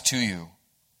sacrifice to you.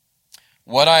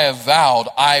 What I have vowed,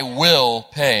 I will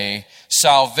pay.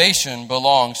 Salvation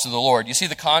belongs to the Lord." You see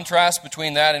the contrast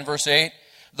between that and verse 8?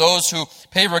 Those who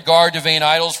pay regard to vain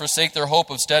idols forsake their hope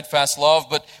of steadfast love.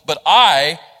 But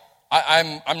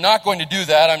I'm not going to do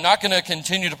that. I'm not going to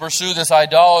continue to pursue this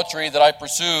idolatry that I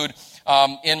pursued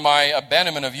in my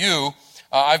abandonment of you.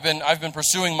 I've been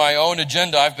pursuing my own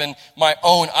agenda. I've been my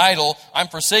own idol. I'm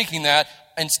forsaking that.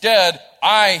 Instead,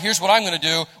 here's what I'm going to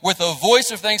do. With a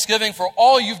voice of thanksgiving for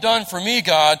all you've done for me,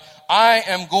 God, I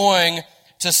am going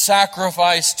to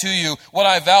sacrifice to you. What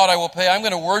I vowed I will pay. I'm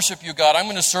going to worship you, God. I'm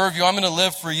going to serve you. I'm going to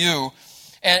live for you.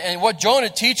 And what Jonah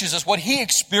teaches us, what he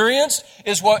experienced,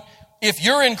 is what, if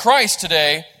you're in Christ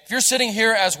today, if you're sitting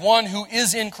here as one who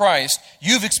is in Christ,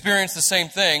 you've experienced the same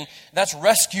thing. That's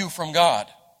rescue from God.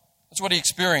 That's what he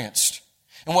experienced.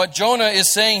 And what Jonah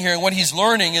is saying here, and what he's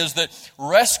learning, is that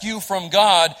rescue from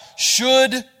God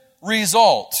should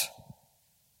result.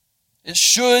 It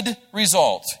should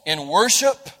result in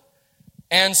worship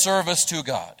and service to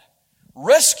God.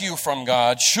 Rescue from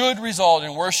God should result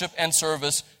in worship and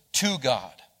service to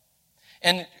God.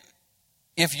 And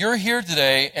if you're here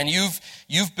today and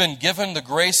you've been given the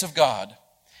grace of God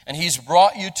and He's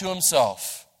brought you to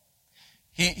Himself,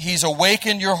 He's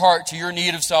awakened your heart to your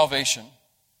need of salvation,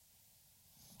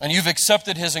 and you've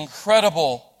accepted His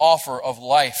incredible offer of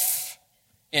life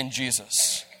in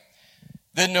Jesus,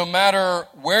 then no matter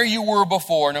where you were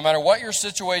before, no matter what your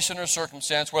situation or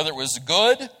circumstance, whether it was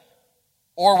good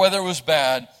or whether it was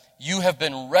bad, you have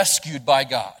been rescued by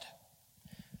God.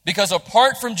 Because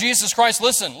apart from Jesus Christ,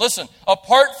 listen,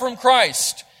 apart from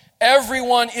Christ,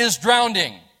 everyone is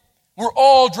drowning. We're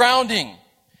all drowning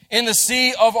in the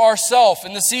sea of ourself,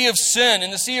 in the sea of sin,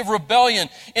 in the sea of rebellion,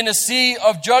 in the sea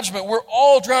of judgment. We're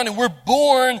all drowning. We're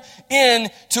born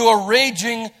into a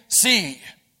raging sea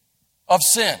of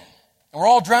sin. And we're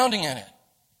all drowning in it.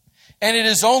 And it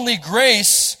is only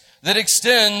grace that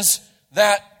extends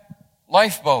that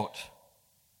lifeboat.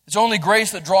 It's only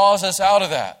grace that draws us out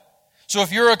of that. So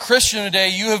if you're a Christian today,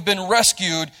 you have been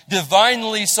rescued,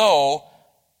 divinely so,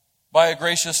 by a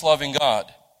gracious, loving God.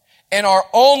 And our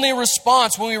only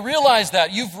response when we realize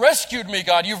that, you've rescued me,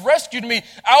 God, you've rescued me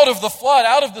out of the flood,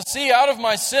 out of the sea, out of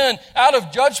my sin, out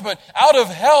of judgment, out of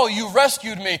hell, you've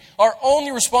rescued me. Our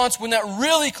only response when that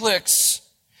really clicks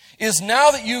is,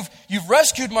 now that you've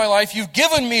rescued my life, you've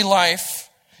given me life,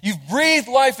 you've breathed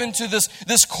life into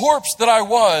this corpse that I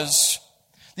was,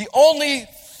 the only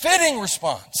fitting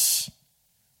response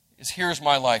is, here's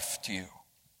my life to you.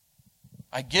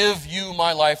 I give you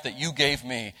my life that you gave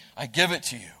me. I give it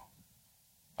to you.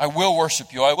 I will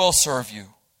worship you. I will serve you.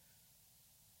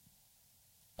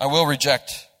 I will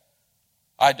reject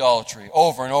idolatry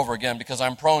over and over again because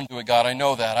I'm prone to it, God. I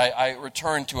know that. I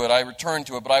return to it,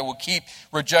 but I will keep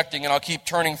rejecting and I'll keep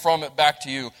turning from it back to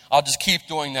you. I'll just keep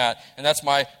doing that. And that's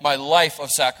my life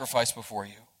of sacrifice before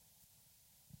you.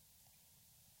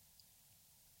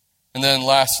 And then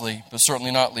lastly, but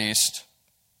certainly not least,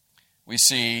 we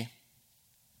see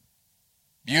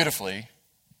beautifully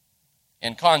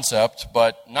in concept,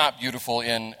 but not beautiful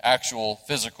in actual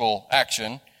physical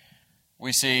action,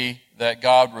 we see that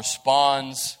God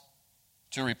responds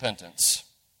to repentance.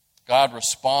 God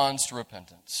responds to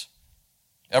repentance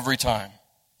every time.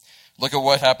 Look at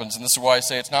what happens, and this is why I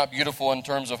say it's not beautiful in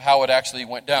terms of how it actually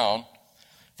went down.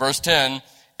 Verse 10,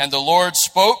 "And the Lord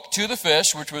spoke to the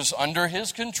fish," which was under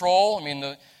His control. I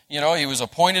mean, He was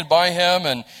appointed by Him,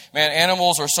 and man,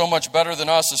 animals are so much better than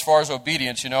us as far as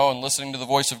obedience, and listening to the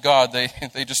voice of God. They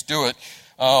just do it.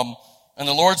 And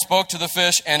the Lord spoke to the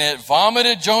fish, and it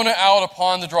vomited Jonah out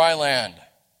upon the dry land.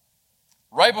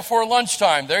 Right before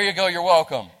lunchtime. There you go. You're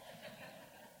welcome.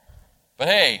 But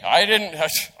hey, I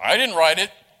didn't write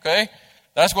it. Okay,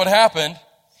 that's what happened.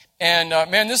 And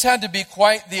man, this had to be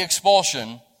quite the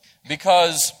expulsion,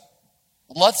 because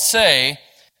let's say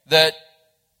that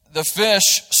the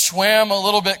fish swam a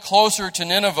little bit closer to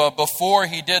Nineveh before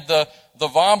he did the the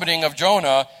vomiting of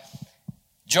Jonah,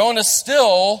 Jonah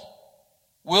still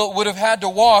would have had to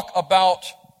walk about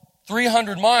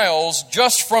 300 miles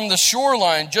just from the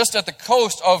shoreline, just at the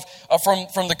coast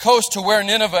from the coast to where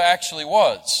Nineveh actually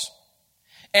was.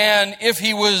 And if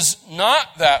he was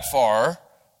not that far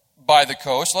by the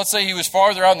coast, let's say he was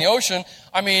farther out in the ocean,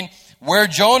 where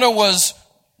Jonah was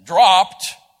dropped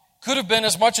could have been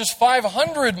as much as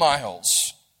 500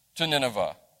 miles to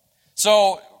Nineveh.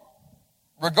 So,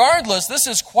 regardless, this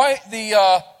is quite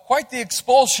the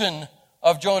expulsion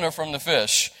of Jonah from the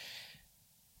fish.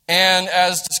 And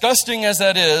as disgusting as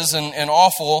that is and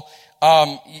awful,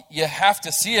 you have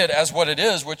to see it as what it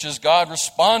is, which is God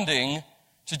responding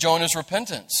to Jonah's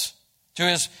repentance, to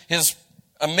his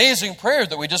amazing prayer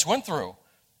that we just went through.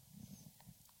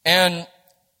 And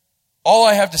all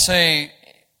I have to say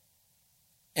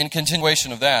in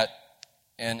continuation of that,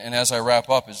 and as I wrap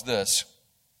up, is this.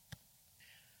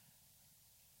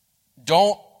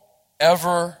 Don't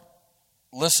ever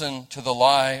listen to the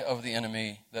lie of the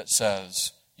enemy that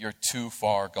says you're too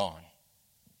far gone.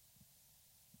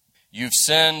 You've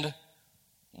sinned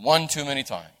one too many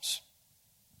times.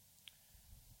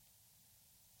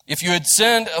 If you had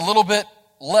sinned a little bit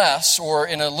less or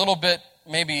in a little bit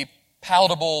maybe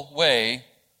palatable way,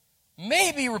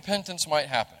 maybe repentance might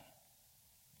happen.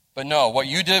 But no, what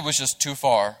you did was just too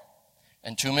far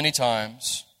and too many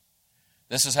times.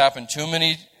 This has happened too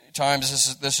many times.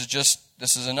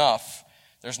 This is enough.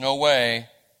 There's no way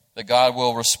that God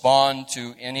will respond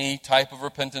to any type of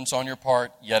repentance on your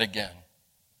part yet again.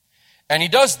 And he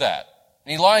does that.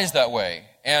 And he lies that way.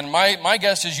 And my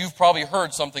guess is you've probably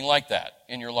heard something like that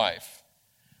in your life.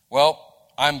 Well,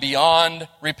 I'm beyond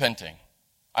repenting.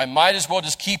 I might as well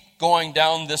just keep going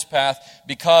down this path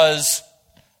because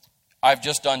I've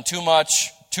just done too much,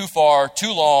 too far,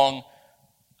 too long,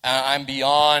 and I'm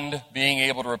beyond being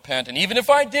able to repent. And even if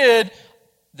I did,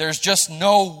 there's just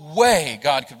no way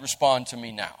God could respond to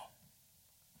me now.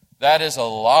 That is a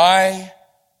lie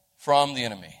from the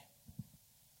enemy.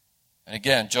 And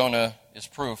again, Jonah is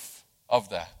proof of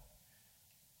that.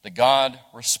 That God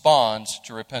responds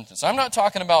to repentance. I'm not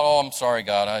talking about, I'm sorry,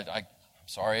 God, I'm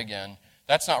sorry again.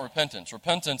 That's not repentance.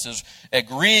 Repentance is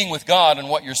agreeing with God on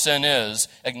what your sin is,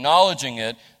 acknowledging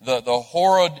it, the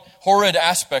horrid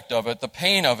aspect of it, the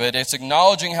pain of it. It's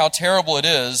acknowledging how terrible it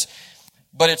is,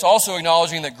 but it's also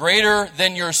acknowledging that greater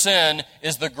than your sin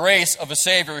is the grace of a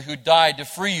Savior who died to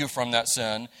free you from that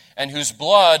sin and whose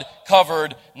blood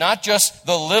covered not just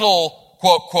the little,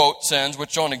 quote, quote, sins,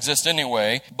 which don't exist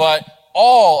anyway, but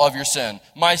all of your sin.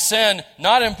 My sin,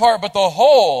 not in part, but the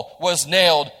whole, was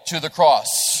nailed to the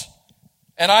cross.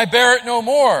 And I bear it no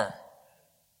more.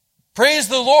 Praise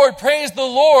the Lord,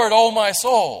 O my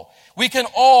soul. We can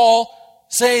all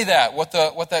say that, what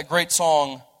that great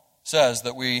song says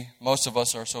that most of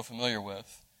us are so familiar with.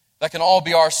 That can all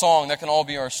be our song, that can all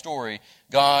be our story.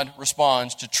 God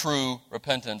responds to true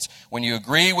repentance. When you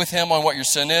agree with Him on what your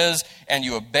sin is and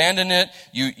you abandon it,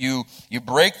 you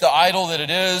break the idol that it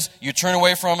is, you turn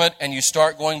away from it, and you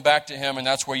start going back to Him, and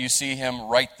that's where you see Him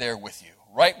right there with you,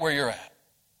 right where you're at.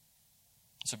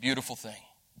 It's a beautiful thing.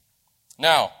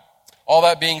 Now, all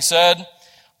that being said,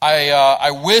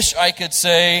 I wish I could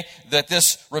say that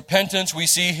this repentance we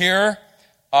see here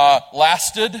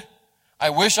lasted. I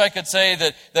wish I could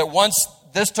say that once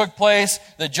this took place,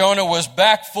 that Jonah was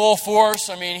back full force.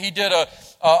 He did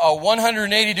a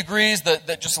 180 degrees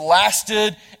that just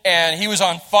lasted, and he was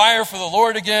on fire for the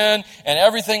Lord again, and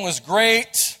everything was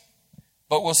great.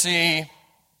 But we'll see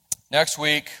next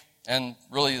week, and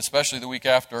really especially the week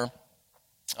after,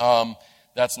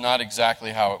 that's not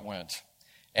exactly how it went.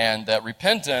 And that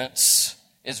repentance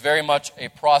is very much a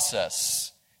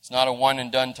process. It's not a one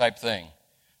and done type thing.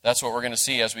 That's what we're going to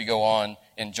see as we go on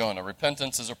in Jonah.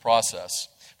 Repentance is a process.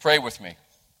 Pray with me.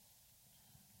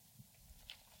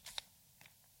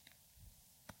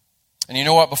 And you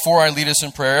know what? Before I lead us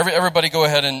in prayer, everybody go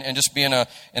ahead and just be in a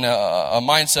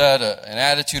mindset, an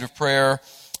attitude of prayer.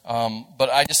 But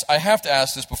I have to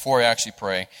ask this before I actually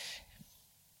pray.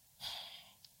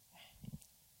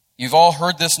 You've all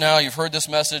heard this now. You've heard this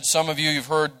message. Some of you've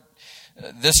heard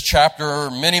this chapter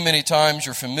many, many times.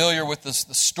 You're familiar with the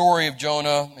story of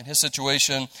Jonah and his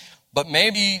situation. But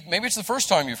maybe it's the first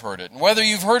time you've heard it. And whether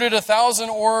you've heard it 1,000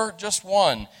 or just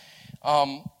one,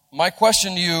 my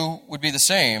question to you would be the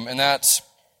same. And that's,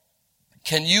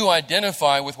 can you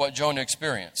identify with what Jonah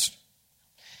experienced?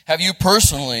 Have you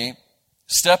personally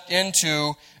stepped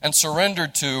into and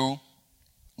surrendered to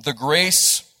the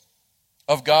grace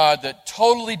of God that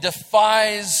totally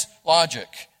defies logic,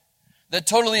 that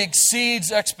totally exceeds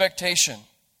expectation?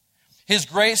 His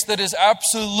grace that is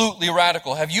absolutely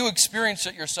radical. Have you experienced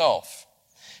it yourself?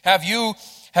 Have you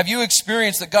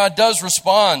experienced that God does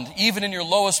respond even in your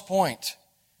lowest point?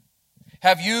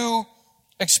 Have you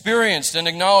experienced and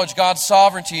acknowledged God's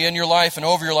sovereignty in your life and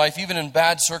over your life, even in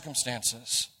bad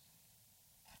circumstances?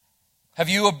 Have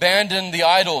you abandoned the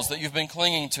idols that you've been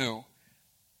clinging to?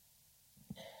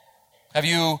 Have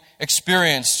you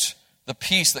experienced the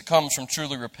peace that comes from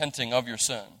truly repenting of your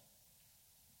sin?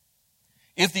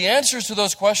 If the answers to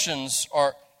those questions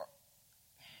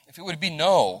if it would be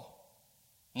no,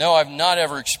 I've not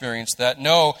ever experienced that.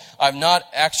 No, I've not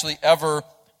actually ever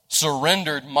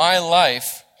surrendered my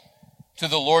life to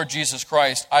the Lord Jesus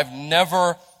Christ. I've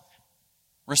never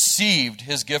received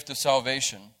His gift of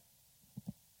salvation.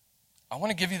 I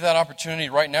want to give you that opportunity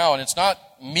right now, and it's not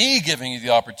me giving you the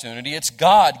opportunity, it's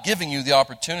God giving you the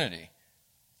opportunity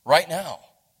right now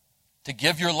to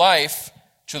give your life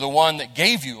to the one that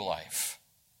gave you life.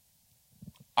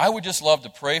 I would just love to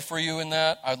pray for you in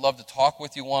that. I'd love to talk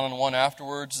with you one-on-one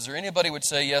afterwards. Is there anybody who would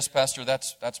say, yes, Pastor,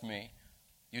 that's me.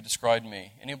 You described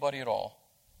me. Anybody at all?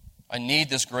 I need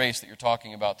this grace that you're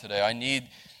talking about today. I need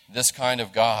this kind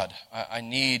of God. I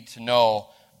need to know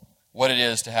what it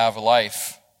is to have a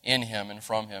life in Him and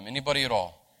from Him. Anybody at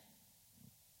all?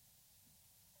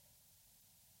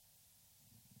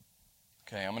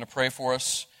 Okay, I'm going to pray for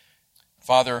us.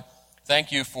 Father,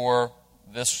 thank you for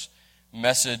this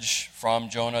message from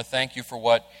Jonah. Thank you for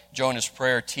what Jonah's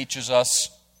prayer teaches us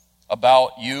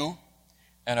about you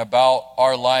and about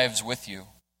our lives with you,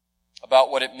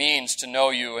 about what it means to know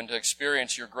you and to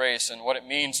experience your grace, and what it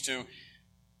means to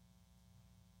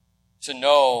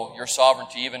know your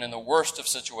sovereignty even in the worst of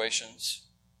situations.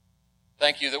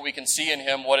 Thank you that we can see in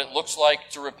Him what it looks like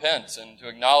to repent and to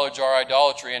acknowledge our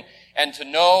idolatry, and to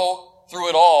know through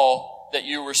it all that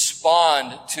you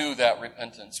respond to that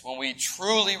repentance. When we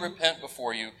truly repent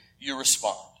before you, you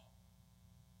respond.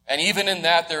 And even in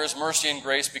that there is mercy and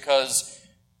grace, because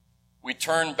we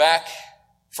turn back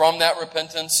from that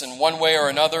repentance in one way or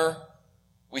another.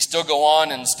 We still go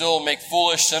on and still make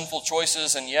foolish, sinful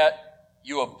choices, and yet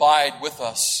you abide with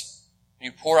us.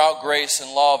 You pour out grace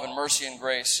and love and mercy and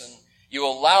grace, and you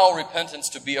allow repentance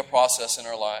to be a process in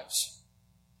our lives.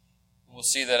 We'll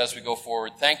see that as we go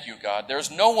forward. Thank you, God. There's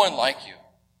no one like you.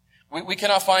 We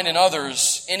cannot find in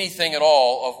others anything at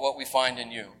all of what we find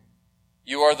in you.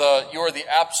 You are the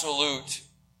absolute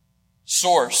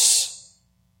source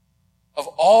of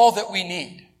all that we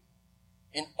need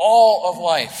in all of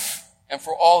life and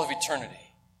for all of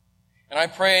eternity. And I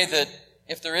pray that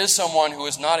if there is someone who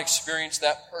has not experienced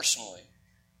that personally,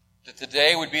 that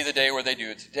today would be the day where they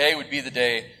do it. Today would be the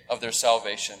day of their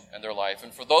salvation and their life.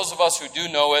 And for those of us who do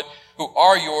know it, who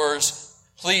are yours,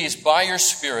 please, by your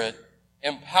Spirit,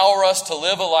 empower us to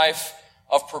live a life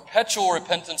of perpetual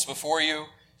repentance before you,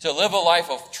 to live a life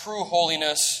of true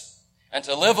holiness, and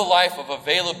to live a life of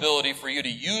availability for you to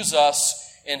use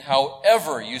us in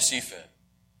however you see fit.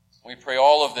 We pray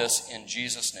all of this in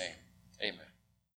Jesus' name. Amen.